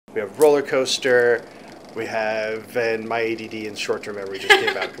We have roller coaster. We have, and my ADD and short-term memory just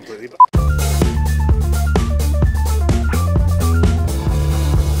came out completely.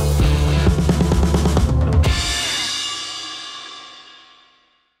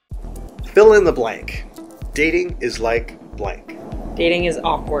 Fill in the blank. Dating is like blank. Dating is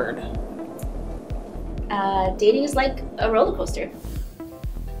awkward. Dating is like a roller coaster.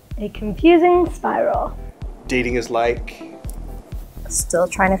 A confusing spiral. Dating is like... Still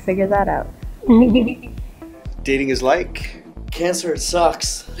trying to figure that out. Dating is like... Cancer, it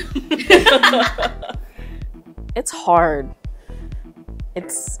sucks. It's hard.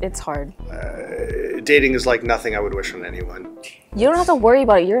 It's hard. Dating is like nothing I would wish on anyone. You don't have to worry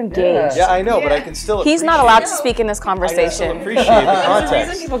about it. You're engaged. Yeah, I know, but I can still He's not allowed to speak in this conversation. I still appreciate the There's a context.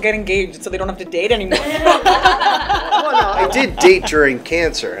 reason people get engaged so they don't have to date anymore. Well, no, I did date during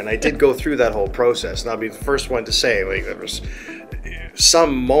cancer, and I did go through that whole process. And I'll be the first one to say, like, there was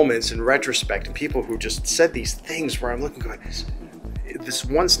some moments in retrospect, and people who just said these things where I'm looking going, this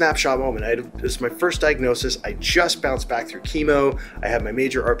one snapshot moment. This is my first diagnosis. I just bounced back through chemo. I had my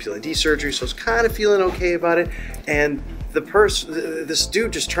major RPLD surgery, so I was kind of feeling okay about it. And this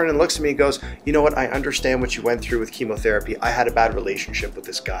dude just turned and looks at me and goes, "You know what? I understand what you went through with chemotherapy. I had a bad relationship with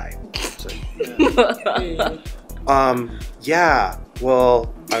this guy." So, yeah.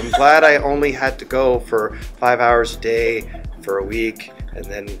 Well, I'm glad I only had to go for 5 hours a day for a week, and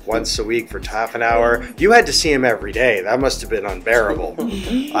then once a week for half an hour. You had to see him every day. That must have been unbearable.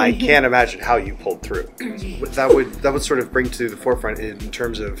 I can't imagine how you pulled through. That would sort of bring to the forefront in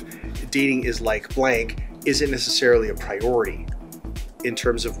terms of dating is like blank isn't necessarily a priority in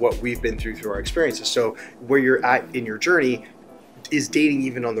terms of what we've been through our experiences. So where you're at in your journey, is dating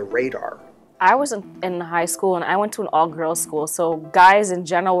even on the radar? I was in high school and I went to an all-girls school, so guys in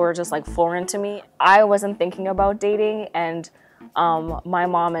general were just like foreign to me. I wasn't thinking about dating, and my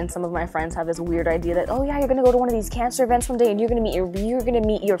mom and some of my friends have this weird idea that, oh yeah, you're gonna go to one of these cancer events someday and you're gonna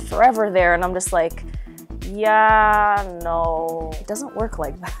meet your forever there, and I'm just like, yeah, no, it doesn't work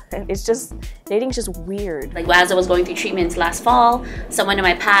like that. It's just, dating's just weird. Like as I was going through treatments last fall, someone in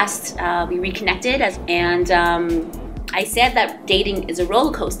my past, we reconnected, and I said that dating is a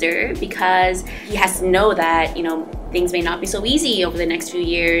roller coaster because he has to know that, you know, things may not be so easy over the next few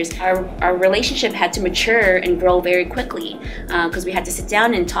years. Our relationship had to mature and grow very quickly because we had to sit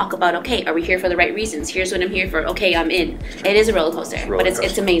down and talk about, okay, are we here for the right reasons? Here's what I'm here for. Okay, I'm in. It is a roller coaster, but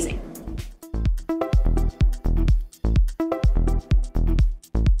it's amazing.